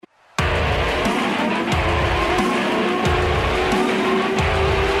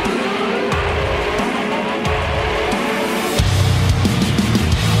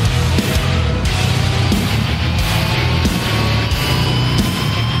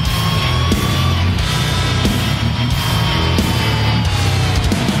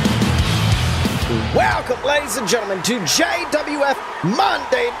ladies and gentlemen, to JWF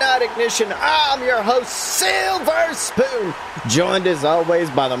Monday Night Ignition. I'm your host, Silver Spoon, joined as always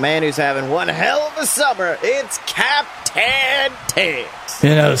by the man who's having one hell of a summer. It's Captain Tibbs.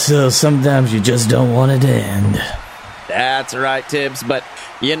 You know, Sil, sometimes you just don't want it to end. That's right, Tibbs, but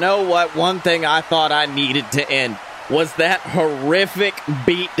you know what? One thing I thought I needed to end was that horrific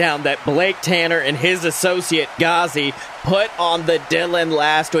beatdown that Blake Tanner and his associate Ghazi put on the Dylan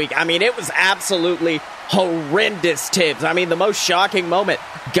last week. I mean, it was absolutely horrendous, Tibbs. I mean, the most shocking moment,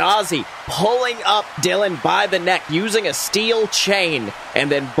 Ghazi pulling up Dylan by the neck using a steel chain,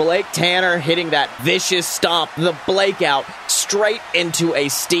 and then Blake Tanner hitting that vicious stomp, the Blake out, straight into a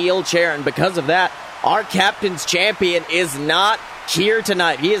steel chair. And because of that, our captain's champion is not here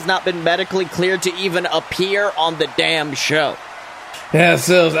tonight. He has not been medically cleared to even appear on the damn show. Yeah,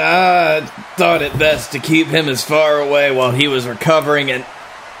 Sills, I thought it best to keep him as far away while he was recovering, and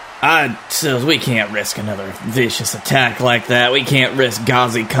Sills, we can't risk another vicious attack like that. We can't risk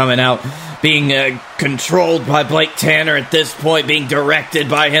Ghazi coming out, being controlled by Blake Tanner at this point, being directed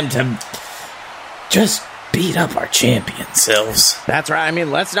by him to just beat up our champion, Sills. That's right. I mean,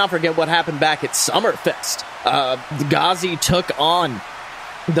 let's not forget what happened back at Summerfest. Ghazi took on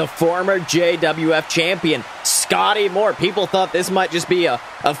the former JWF champion, Scotty Moore. People thought this might just be a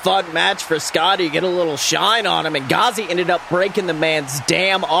fun match for Scotty, get a little shine on him, and Ghazi ended up breaking the man's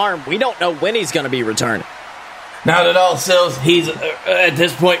damn arm. We don't know when he's going to be returning. Not at all, Sills. He's, at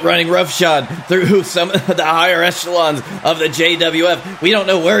this point, running roughshod through some of the higher echelons of the JWF. We don't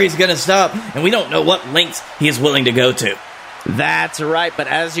know where he's going to stop, and we don't know what lengths he is willing to go to. That's right, but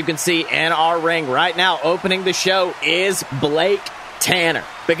as you can see in our ring right now, opening the show is Blake Tanner.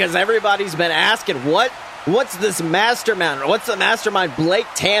 Because everybody's been asking, what's this mastermind, or what's the mastermind Blake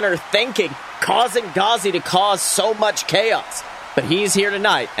Tanner thinking, causing Ghazi to cause so much chaos? But he's here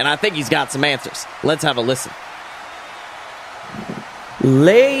tonight, and I think he's got some answers. Let's have a listen.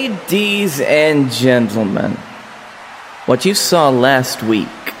 Ladies and gentlemen, what you saw last week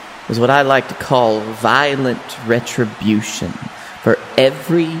was what I like to call violent retribution for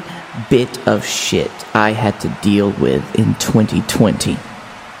every bit of shit I had to deal with in 2020.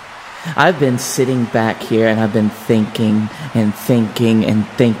 I've been sitting back here and I've been thinking and thinking and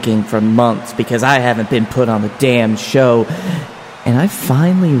thinking for months because I haven't been put on the damn show. And I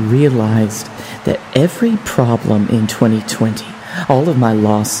finally realized that every problem in 2020, all of my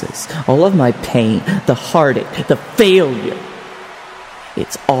losses, all of my pain, the heartache, the failure,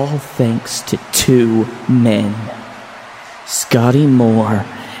 it's all thanks to two men, Scotty Moore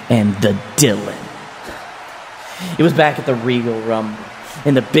and the Dylan. It was back at the Regal Rumble,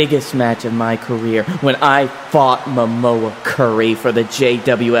 in the biggest match of my career, when I fought Momoa Curry for the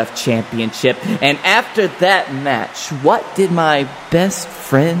JWF Championship. And after that match, what did my best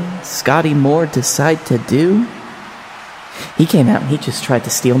friend, Scotty Moore, decide to do? He came out and he just tried to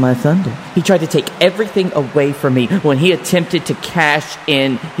steal my thunder. He tried to take everything away from me when he attempted to cash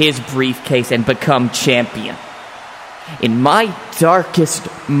in his briefcase and become champion. In my darkest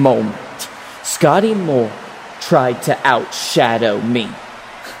moment, Scotty Moore tried to outshadow me.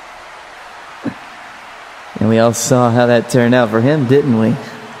 And we all saw how that turned out for him, didn't we?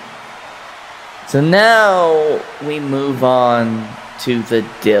 So now we move on to the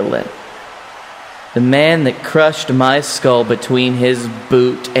Dylan. The man that crushed my skull between his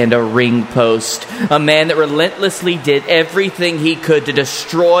boot and a ring post. A man that relentlessly did everything he could to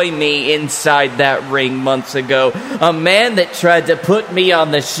destroy me inside that ring months ago. A man that tried to put me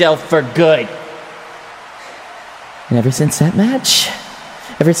on the shelf for good. And ever since that match,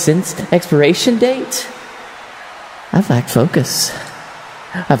 ever since expiration date, I've lacked focus.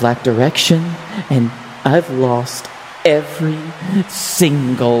 I've lacked direction, and I've lost every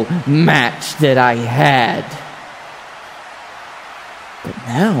single match that I had. But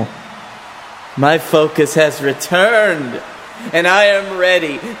now, my focus has returned, and I am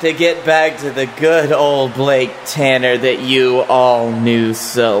ready to get back to the good old Blake Tanner that you all knew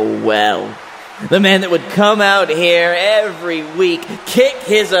so well. The man that would come out here every week, kick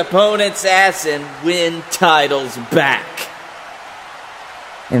his opponent's ass, and win titles back.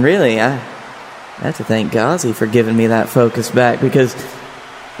 And really, I have to thank Ghazi for giving me that focus back, because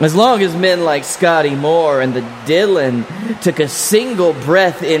as long as men like Scotty Moore and the Dylan took a single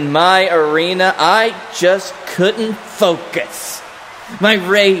breath in my arena, I just couldn't focus. My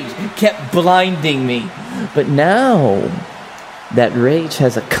rage kept blinding me. But now, that rage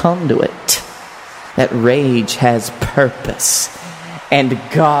has a conduit. That rage has purpose. And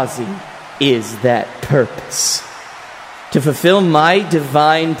Ghazi is that purpose. To fulfill my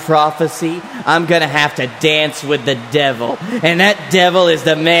divine prophecy, I'm gonna have to dance with the devil. And that devil is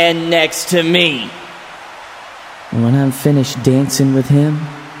the man next to me. And when I'm finished dancing with him,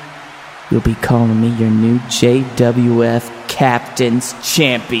 you'll be calling me your new JWF Captain's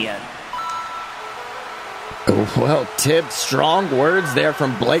Champion. Well, Tibbs, strong words there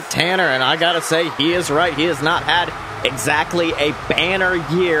from Blake Tanner, and I gotta say, he is right. He has not had exactly a banner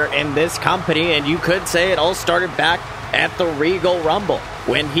year in this company, and you could say it all started back at the Regal Rumble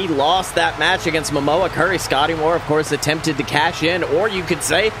when he lost that match against Momoa Curry. Scotty Moore, of course, attempted to cash in, or you could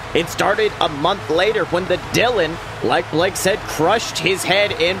say it started a month later when the Dylan, like Blake said, crushed his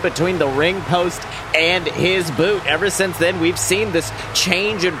head in between the ring post and his boot. Ever since then, we've seen this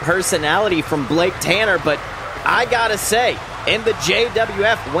change in personality from Blake Tanner, but I gotta say, in the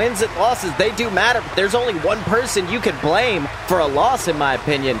JWF, wins and losses, they do matter, but there's only one person you could blame for a loss, in my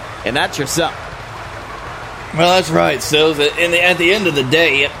opinion, and that's yourself. Well, that's right, Sills. At the end of the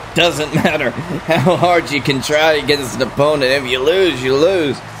day, it doesn't matter how hard you can try against an opponent. If you lose, you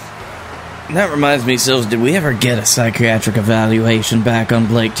lose. And that reminds me, Sills, did we ever get a psychiatric evaluation back on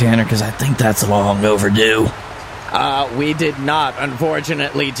Blake Tanner? Because I think that's long overdue. We did not,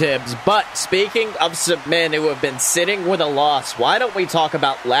 unfortunately, Tibbs. But speaking of some men who have been sitting with a loss, why don't we talk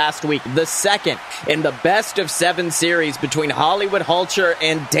about last week, the second in the best of 7 series between Hollywood Hulcher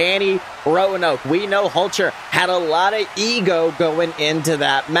and Danny Roanoke. We know Hulcher had a lot of ego going into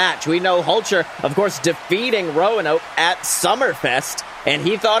that match. We know Hulcher, of course, defeating Roanoke at Summerfest, and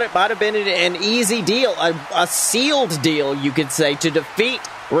he thought it might have been an easy deal, a sealed deal, you could say, to defeat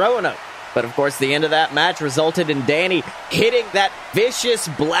Roanoke. But, of course, the end of that match resulted in Danny hitting that vicious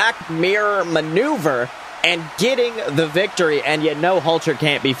Black Mirror maneuver and getting the victory. And you know Hulcher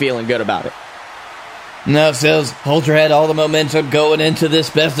can't be feeling good about it. No, Sills. Hulcher had all the momentum going into this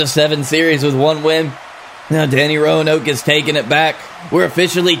best-of-7 series with one win. Now Danny Roanoke is taking it back. We're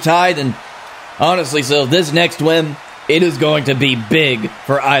officially tied, and honestly, Sills, this next win, it is going to be big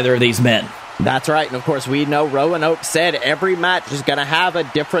for either of these men. That's right, and of course we know Roanoke said every match is going to have a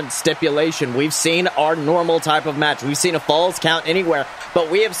different stipulation. We've seen our normal type of match. We've seen a Falls Count Anywhere,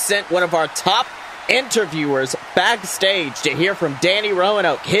 but we have sent one of our top interviewers backstage to hear from Danny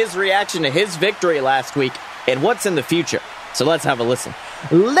Roanoke, his reaction to his victory last week, and what's in the future. So let's have a listen.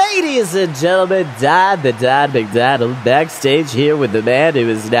 Ladies and gentlemen, Don the Don McDonald backstage here with the man who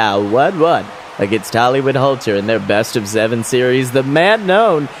is now 1-1 against Hollywood Hulcher in their best of 7 series, the man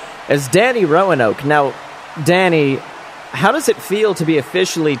known as Danny Roanoke. Now, Danny, how does it feel to be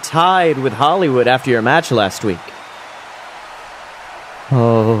officially tied with Hollywood after your match last week?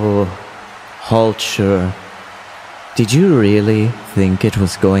 Oh, Hulcher, did you really think it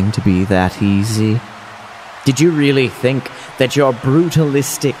was going to be that easy? Did you really think that your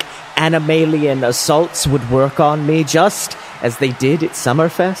brutalistic animalian assaults would work on me just as they did at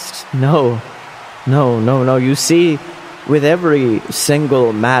Summerfest? No. You see, with every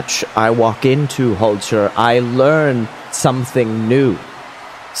single match I walk into, Hulcher, I learn something new.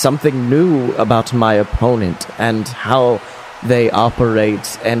 Something new about my opponent and how they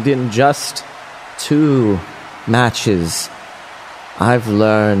operate. And in just 2 matches, I've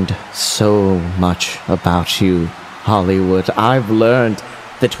learned so much about you, Hollywood. I've learned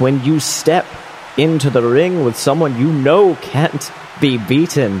that when you step into the ring with someone you know can't be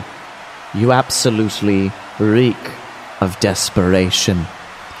beaten, you absolutely reek of desperation.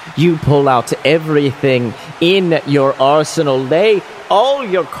 You pull out everything in your arsenal, lay all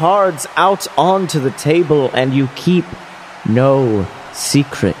your cards out onto the table, and you keep no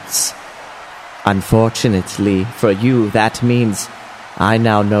secrets. Unfortunately for you, that means I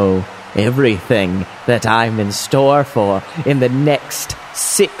now know everything that I'm in store for in the next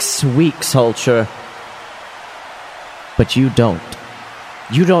 6 weeks, Hulcher. But you don't.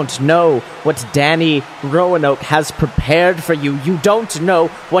 You don't know what Danny Roanoke has prepared for you. You don't know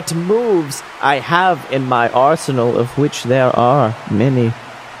what moves I have in my arsenal, of which there are many.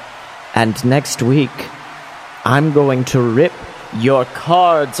 And next week, I'm going to rip your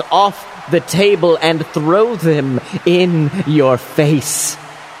cards off the table and throw them in your face.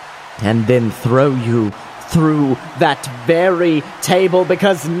 And then throw you through that very table,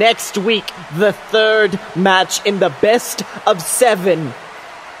 because next week, the 3rd match in the best of 7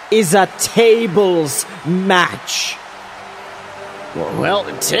 is a tables match. Well,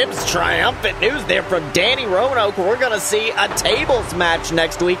 Tim's triumphant news there from Danny Roanoke. We're going to see a tables match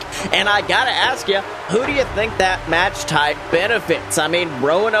next week. And I got to ask you, who do you think that match type benefits? I mean,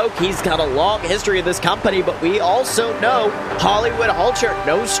 Roanoke, he's got a long history of this company, but we also know Hollywood Hulcher,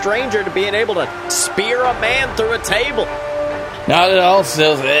 no stranger to being able to spear a man through a table. Not at all,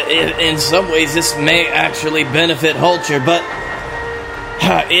 Sills. In some ways, this may actually benefit Hulcher, but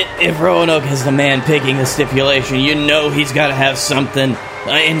if Roanoke is the man picking the stipulation, you know he's got to have something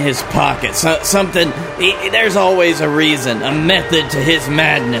in his pocket. Something, there's always a reason, a method to his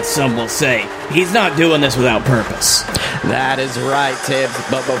madness, some will say. He's not doing this without purpose. That is right, Tibbs.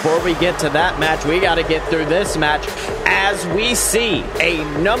 But before we get to that match, we got to get through this match as we see a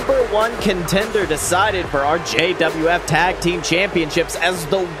number one contender decided for our JWF Tag Team Championships as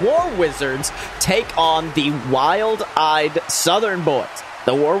the War Wizards take on the Wild-Eyed Southern Boys.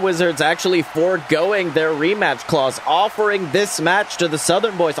 The War Wizards actually foregoing their rematch clause, offering this match to the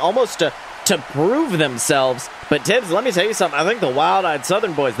Southern Boys almost to prove themselves. But Tibbs, let me tell you something. I think the Wild-Eyed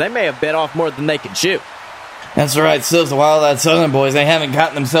Southern Boys, they may have bit off more than they could chew. That's right, Sills. The Wild-Eyed Southern Boys, they haven't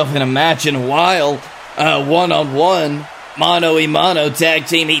gotten themselves in a match in a while. One-on-one, mano-y-mano, tag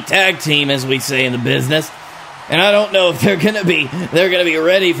team, as we say in the business. And I don't know if they're gonna be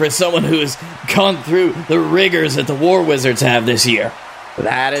ready for someone who has gone through the rigors that the War Wizards have this year.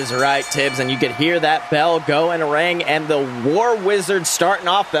 That is right, Tibbs, and you could hear that bell go and ring, and the War Wizards starting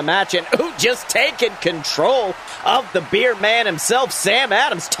off the match, and just taking control of the beer man himself, Sam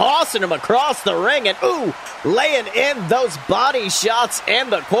Adams, tossing him across the ring, and laying in those body shots in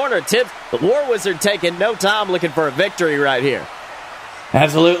the corner, Tibbs. The War Wizard taking no time looking for a victory right here.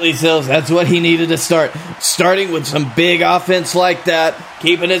 Absolutely, Sills. That's what he needed to start. Starting with some big offense like that,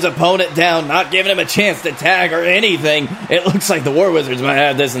 keeping his opponent down, not giving him a chance to tag or anything. It looks like the War Wizards might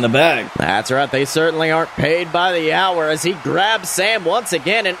have this in the bag. That's right. They certainly aren't paid by the hour as he grabs Sam once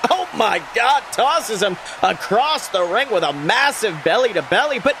again and, oh my God, tosses him across the ring with a massive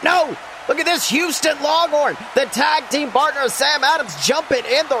belly-to-belly. But no! Look at this, Houston Longhorn, the tag team partner of Sam Adams, jumping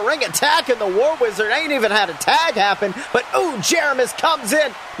in the ring, attacking the War Wizard. Ain't even had a tag happen, but Jeramis comes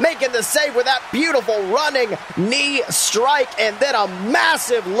in, making the save with that beautiful running knee strike, and then a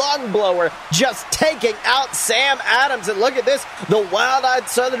massive lung blower, just taking out Sam Adams. And look at this, the Wild-Eyed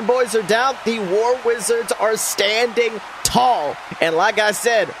Southern Boys are down, the War Wizards are standing tall. And like I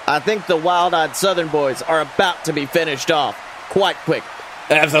said, I think the Wild-Eyed Southern Boys are about to be finished off quite quick.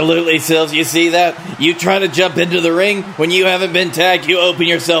 Absolutely, Sills. You see that? You try to jump into the ring. When you haven't been tagged, you open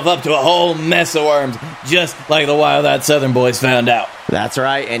yourself up to a whole mess of worms, just like the Wild-Eyed Southern Boys found out. That's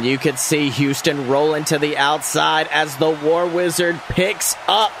right, and you could see Houston rolling to the outside as the War Wizard picks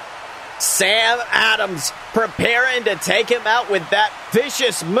up Sam Adams, preparing to take him out with that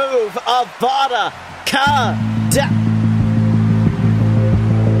vicious move of Vada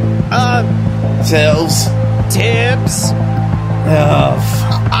Sills. Tibbs.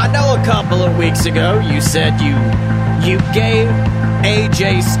 I know a couple of weeks ago you said you gave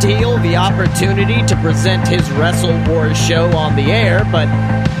AJ Steele the opportunity to present his Wrestle Wars show on the air, but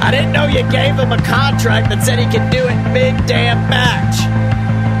I didn't know you gave him a contract that said he could do it mid-damn match.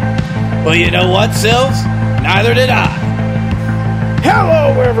 Well, you know what, Sills? Neither did I.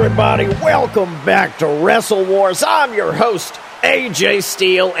 Hello, everybody. Welcome back to Wrestle Wars. I'm your host, AJ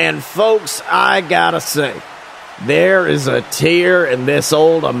Steele, and folks, I gotta say, there is a tear in this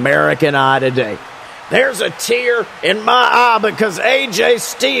old American eye today. There's a tear in my eye because AJ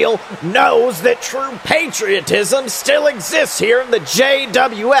Steele knows that true patriotism still exists here in the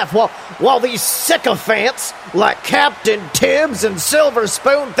JWF. While these sycophants like Captain Tibbs and Silver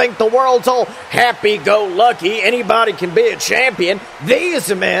Spoon think the world's all happy-go-lucky, anybody can be a champion,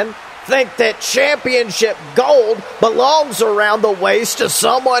 these men think that championship gold belongs around the waist to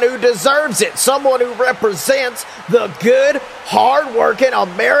someone who deserves it, someone who represents the good, hard-working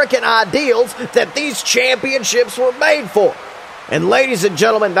American ideals that these championships were made for. And ladies and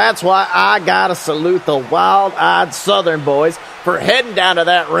gentlemen, that's why I gotta salute the Wild-Eyed Southern Boys for heading down to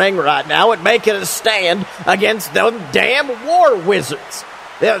that ring right now and making a stand against them damn War Wizards.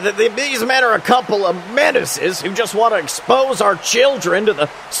 These men are a couple of menaces who just want to expose our children to the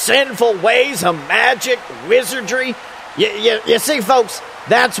sinful ways of magic, wizardry. You see, folks,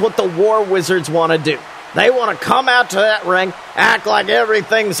 that's what the War Wizards want to do. They want to come out to that ring, act like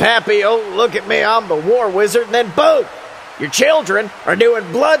everything's happy. Oh, look at me, I'm the War Wizard. And then, boom, your children are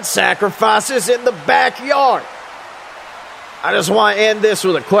doing blood sacrifices in the backyard. I just want to end this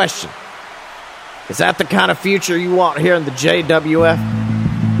with a question. Is that the kind of future you want here in the JWF?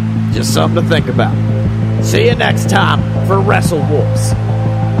 Just something to think about. See you next time for Wrestle Wars.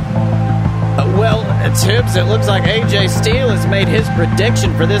 Well, Tibbs, it looks like AJ Steele has made his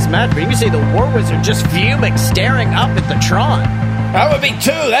prediction for this match, but you can see the War Wizard just fuming, staring up at the Tron. That would be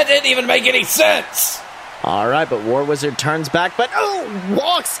two. That didn't even make any sense. All right, but War Wizard turns back, but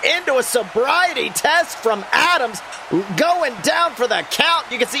walks into a sobriety test from Adams, going down for the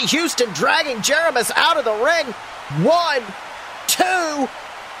count. You can see Houston dragging Jeramis out of the ring. 1, 2,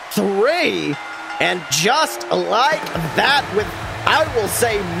 3, and just like that, with I will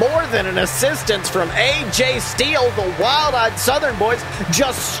say more than an assistance from AJ Steele. The Wild-Eyed Southern Boys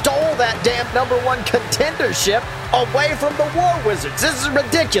just stole that damn #1 contendership away from the War Wizards. This is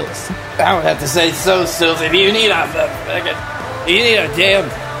ridiculous. I would have to say so, Sills. If you need a damn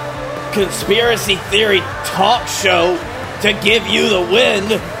conspiracy theory talk show to give you the win,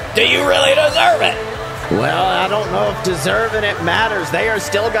 do you really deserve it? Well, I don't know if deserving it matters. They are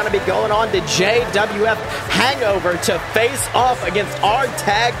still going to be going on to JWF Hangover to face off against our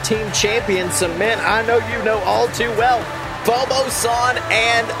tag team champions, some men I know you know all too well, Fomo-san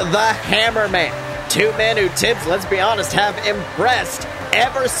and the Hammerman. Two men who, Tibbs, let's be honest, have impressed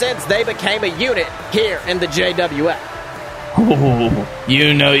ever since they became a unit here in the JWF. Ooh,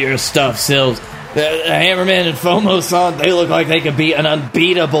 you know your stuff, Sills. The Hammerman and Fomo-san, they look like they could be an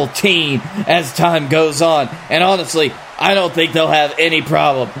unbeatable team as time goes on. And honestly, I don't think they'll have any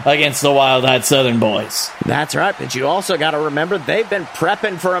problem against the Wild-Eyed Southern Boys. That's right, but you also got to remember they've been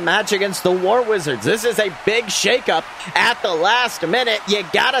prepping for a match against the War Wizards. This is a big shakeup at the last minute. You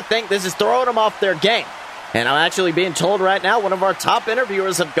got to think this is throwing them off their game. And I'm actually being told right now one of our top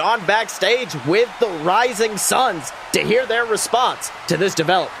interviewers have gone backstage with the Rising Suns to hear their response to this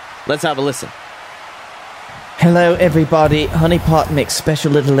development. Let's have a listen. Hello everybody, Honeypot Mix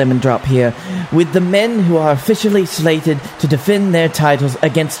Special Little Lemon Drop here, with the men who are officially slated to defend their titles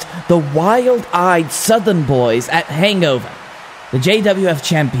against the Wild-Eyed Southern Boys at Hangover, the JWF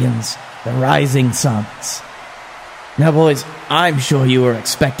champions, the Rising Suns. Now boys, I'm sure you were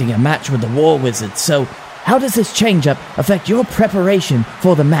expecting a match with the War Wizards, so how does this change-up affect your preparation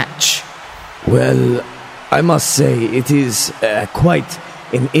for the match? Well, I must say it is quite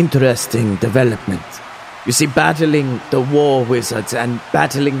an interesting development. You see, battling the War Wizards and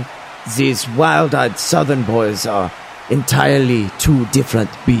battling these Wild-Eyed Southern Boys are entirely two different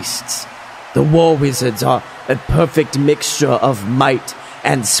beasts. The War Wizards are a perfect mixture of might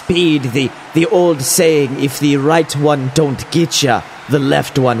and speed. The old saying, if the right one don't get ya, the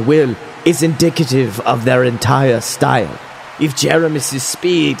left one will, is indicative of their entire style. If Jeremy's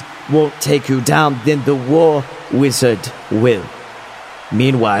speed won't take you down, then the War Wizard will.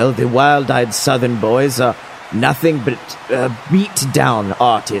 Meanwhile, the Wild-Eyed Southern Boys are nothing but beat-down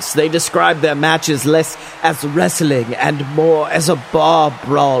artists. They describe their matches less as wrestling and more as a bar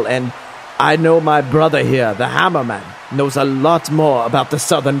brawl, and I know my brother here, the Hammerman, knows a lot more about the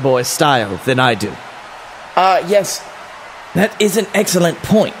Southern Boy style than I do. Yes, that is an excellent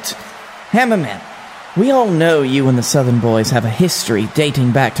point. Hammerman, we all know you and the Southern Boys have a history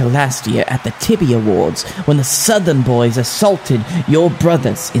dating back to last year at the Tibby Awards when the Southern Boys assaulted your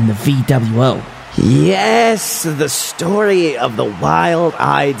brothers in the VWO. Yes, the story of the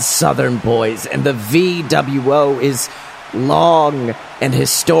Wild-Eyed Southern Boys and the VWO is long and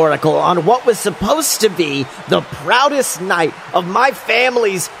historical on what was supposed to be the proudest night of my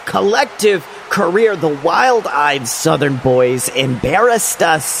family's collective career. The Wild-Eyed Southern Boys embarrassed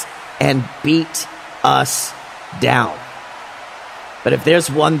us and beat us down. But if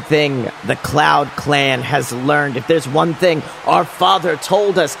there's one thing the Cloud Clan has learned, if there's one thing our father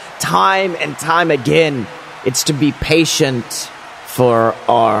told us time and time again, it's to be patient for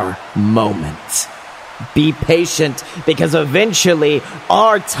our moment. Be patient, because eventually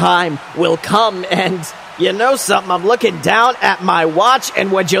our time will come. And you know something, I'm looking down at my watch,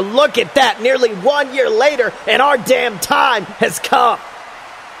 and would you look at that, nearly 1 year later, and our damn time has come.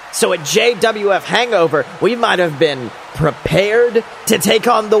 So at JWF Hangover, we might have been prepared to take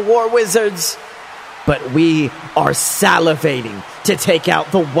on the War Wizards, but we are salivating to take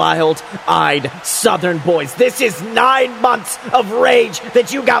out the Wild-Eyed Southern Boys. This is 9 months of rage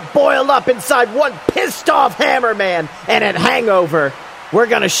that you got boiled up inside one pissed-off Hammerman. And at Hangover, we're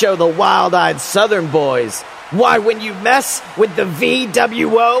going to show the Wild-Eyed Southern Boys why when you mess with the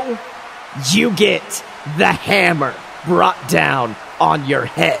VWO, you get the hammer brought down on your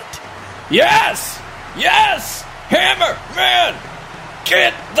head. Yes! Yes! Hammer, man!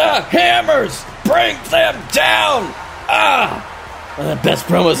 Get the hammers! Bring them down! One of the best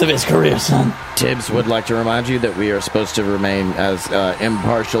promos of his career, son. Tibbs would like to remind you that we are supposed to remain as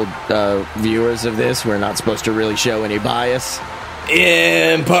impartial viewers of this. We're not supposed to really show any bias.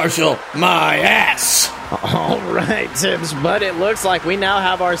 Impartial, my ass! All right, Tibbs, but it looks like we now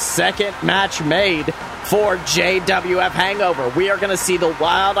have our second match made for JWF Hangover. We are going to see the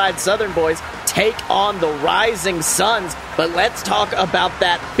Wild-Eyed Southern Boys take on the Rising Suns, but let's talk about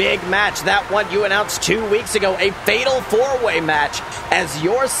that big match, that one you announced 2 weeks ago, a fatal four-way match, as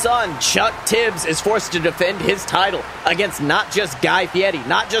your son, Chuck Tibbs, is forced to defend his title against not just Guy Fieri,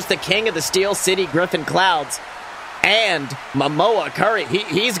 not just the king of the Steel City Griffin Clouds, and Momoa Curry.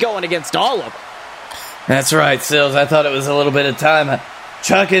 He's going against all of them. That's right, Sills. I thought it was a little bit of time.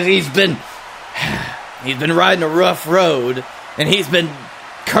 Chuck, he's been riding a rough road, and he's been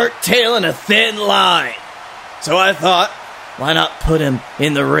curtailing a thin line. So I thought, why not put him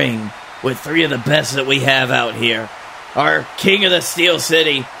in the ring with three of the best that we have out here? Our King of the Steel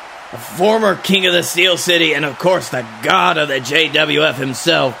City, a former King of the Steel City, and of course the god of the JWF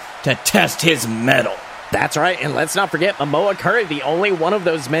himself, to test his mettle. That's right, and let's not forget Momoa Curry, the only one of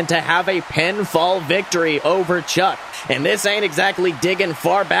those men to have a pinfall victory over Chuck. And this ain't exactly digging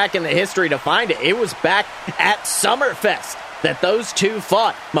far back in the history to find it. It was back at Summerfest that those two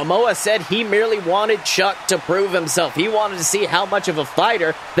fought. Momoa said he merely wanted Chuck to prove himself. He wanted to see how much of a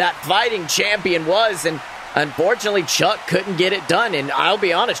fighter that fighting champion was, and unfortunately, Chuck couldn't get it done. And I'll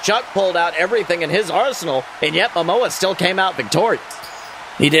be honest, Chuck pulled out everything in his arsenal, and yet Momoa still came out victorious.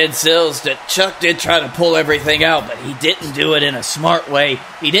 He did, Sills. That Chuck did try to pull everything out, but he didn't do it in a smart way.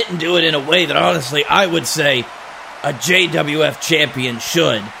 He didn't do it in a way that, honestly, I would say a JWF champion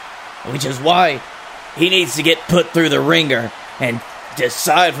should, which is why he needs to get put through the ringer and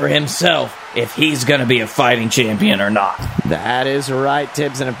decide for himself if he's going to be a fighting champion or not. That is right,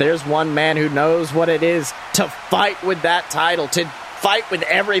 Tibbs. And if there's one man who knows what it is to fight with that title, to fight with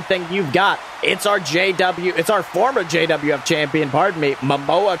everything you've got, it's our former JWF champion,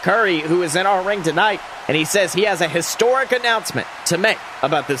 Momoa Curry, who is in our ring tonight, and he says he has a historic announcement to make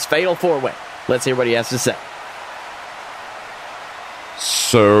about this fatal four-way. Let's hear what he has to say.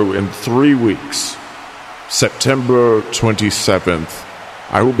 So, in 3 weeks, September 27th,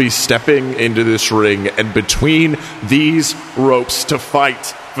 I will be stepping into this ring and between these ropes to fight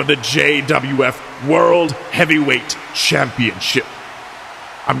for the JWF World Heavyweight Championship.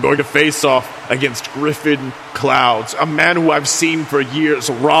 I'm going to face off against Griffin Clouds, a man who I've seen for years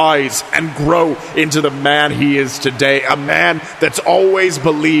rise and grow into the man he is today, a man that's always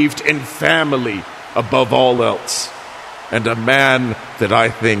believed in family above all else, and a man that I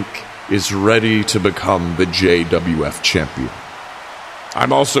think is ready to become the JWF champion.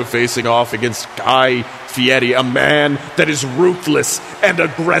 I'm also facing off against Guy Fieri, a man that is ruthless and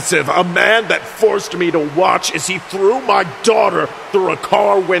aggressive, a man that forced me to watch as he threw my daughter through a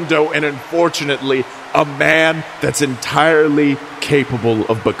car window, and unfortunately, a man that's entirely capable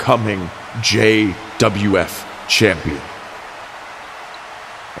of becoming JWF champion.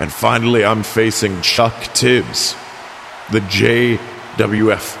 And finally, I'm facing Chuck Tibbs, the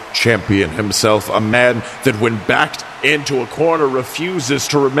JWF champion himself, a man that when backed into a corner refuses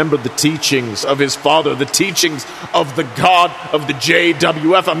to remember the teachings of his father, the teachings of the god of the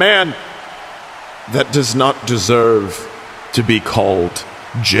JWF, a man that does not deserve to be called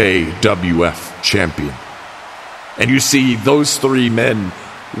JWF champion. And you see, those three men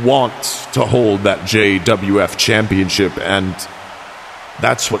want to hold that JWF championship, and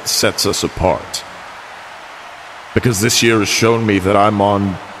that's what sets us apart. Because this year has shown me that I'm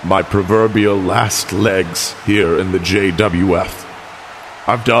on my proverbial last legs here in the JWF.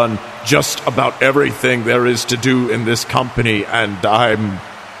 I've done just about everything there is to do in this company, and I'm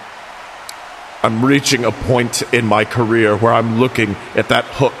reaching a point in my career where I'm looking at that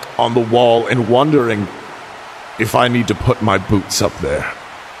hook on the wall and wondering if I need to put my boots up there.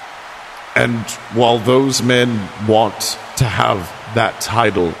 And while those men want to have that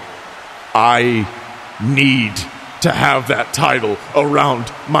title, I need to have that title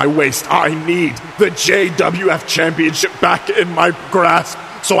around my waist. I need the JWF championship back in my grasp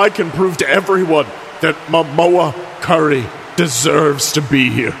so I can prove to everyone that Momoa Curry deserves to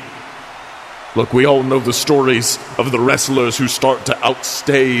be here. Look, we all know the stories of the wrestlers who start to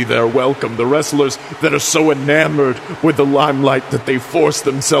outstay their welcome, the wrestlers that are so enamored with the limelight that they force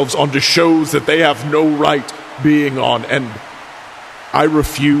themselves onto shows that they have no right being on, and I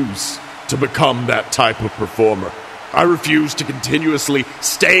refuse to become that type of performer. I refuse to continuously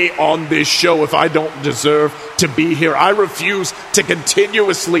stay on this show if I don't deserve to be here. I refuse to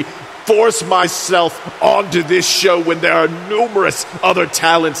continuously force myself onto this show when there are numerous other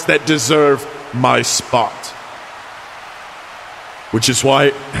talents that deserve my spot. Which is why,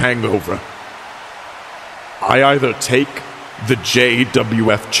 Hangover, I either take the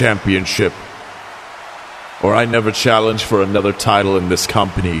JWF championship or I never challenge for another title in this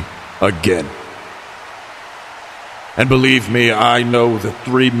company again. And believe me, I know the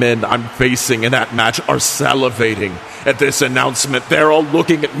three men I'm facing in that match are salivating at this announcement. They're all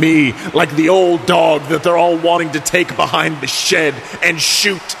looking at me like the old dog that they're all wanting to take behind the shed and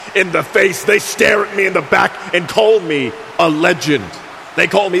shoot in the face. They stare at me in the back and call me a legend. They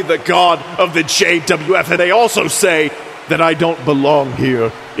call me the god of the JWF, and they also say that I don't belong here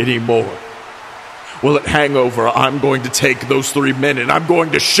anymore. Well, at Hangover, I'm going to take those 3 men and I'm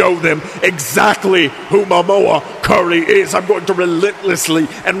going to show them exactly who Momoa Curry is. I'm going to relentlessly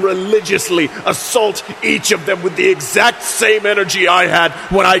and religiously assault each of them with the exact same energy I had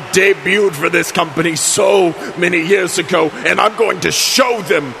when I debuted for this company so many years ago. And I'm going to show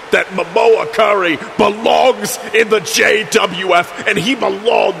them that Momoa Curry belongs in the JWF, and he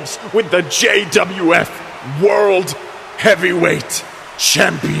belongs with the JWF World Heavyweight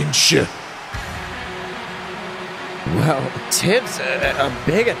Championship. Well, Tibbs, a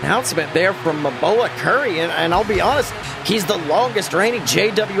big announcement there from Momoa Curry, and I'll be honest, he's the longest reigning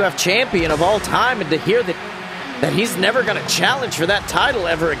JWF champion of all time, and to hear that he's never going to challenge for that title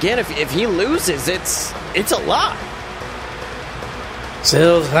ever again if he loses, it's a lot.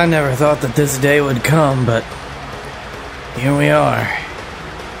 Sills, I never thought that this day would come, but here we are.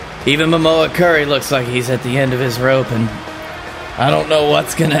 Even Momoa Curry looks like he's at the end of his rope, and I don't know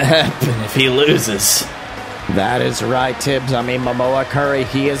what's going to happen if he loses. That is right, Tibbs. I mean, Momoa Curry,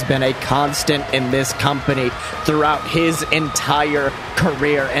 he has been a constant in this company throughout his entire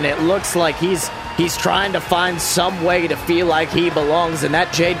career, and it looks like he's trying to find some way to feel like he belongs, and that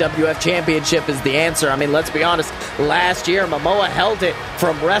JWF Championship is the answer. I mean, let's be honest, last year Momoa held it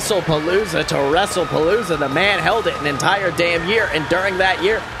from WrestlePalooza to WrestlePalooza. The man held it an entire damn year, and during that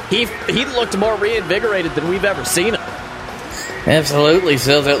year, he looked more reinvigorated than we've ever seen him. Absolutely,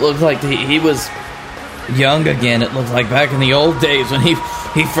 Sills. It looked like he was young again. It looked like back in the old days when he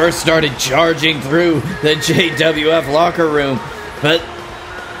first started charging through the JWF locker room. But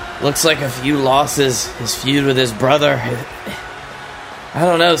looks like a few losses, his feud with his brother. I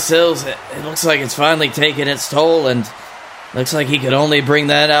don't know, Sills. It looks like it's finally taken its toll, and looks like he could only bring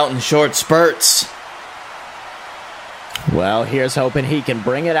that out in short spurts. Well, here's hoping he can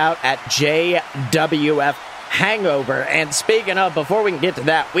bring it out at JWF Hangover. And speaking of, before we can get to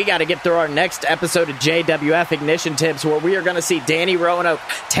that, we got to get through our next episode of JWF Ignition Tips, where we are going to see Danny Roanoke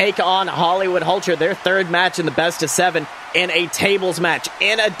take on Hollywood Hulcher, their third match in the best of 7 in a tables match.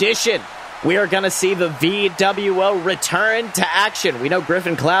 In addition, we are going to see the VWO return to action. We know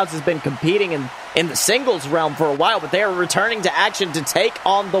Griffin Clouds has been competing in the singles realm for a while, but they are returning to action to take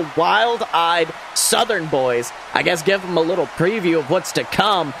on the Wild-Eyed Southern Boys. I guess give them a little preview of what's to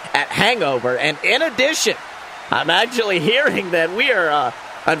come at Hangover. And in addition, I'm actually hearing that we are,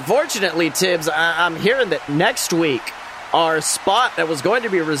 unfortunately, Tibbs, I'm hearing that next week our spot that was going to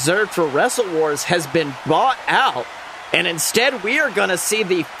be reserved for Wrestle Wars has been bought out, and instead we are going to see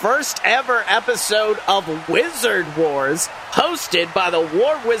the first ever episode of Wizard Wars hosted by the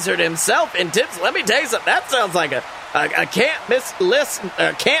War Wizard himself. And Tibbs, let me tell you something, that sounds like a can't miss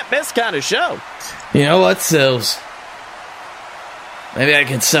kind of show. You know what, Sills? Maybe I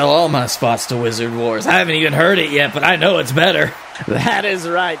can sell all my spots to Wizard Wars. I haven't even heard it yet, but I know it's better. That is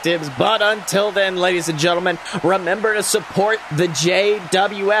right, Tibbs. But until then, ladies and gentlemen, remember to support the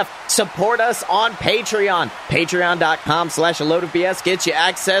JWF. Support us on Patreon. Patreon.com/AloadofBS gets you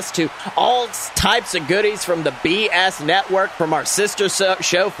access to all types of goodies from the BS Network, from our sister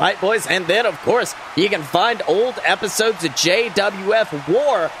show, Fight Boys. And then, of course, you can find old episodes of JWF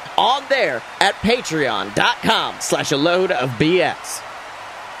War on there at Patreon.com/AloadofBS.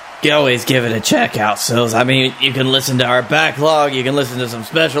 You always give it a check out, Sills. I mean, you can listen to our backlog, you can listen to some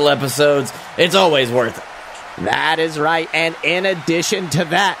special episodes. It's always worth it. That is right. And in addition to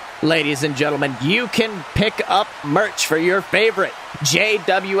that, ladies and gentlemen, you can pick up merch for your favorite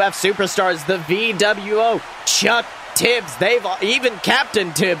JWF superstars, the VWO, Chuck Tibbs. Even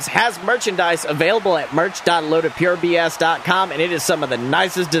Captain Tibbs has merchandise available at merch.loadofpurebs.com, and it is some of the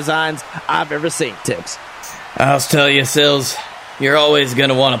nicest designs I've ever seen, Tibbs. I'll tell you, Sills, you're always going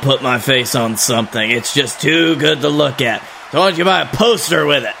to want to put my face on something. It's just too good to look at. So why don't you buy a poster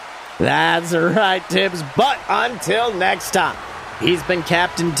with it? That's right, Tibbs. But until next time, he's been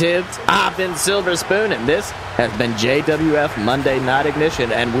Captain Tibbs, I've been Silver Spoon, and this has been JWF Monday Night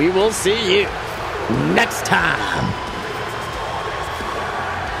Ignition, and we will see you next time.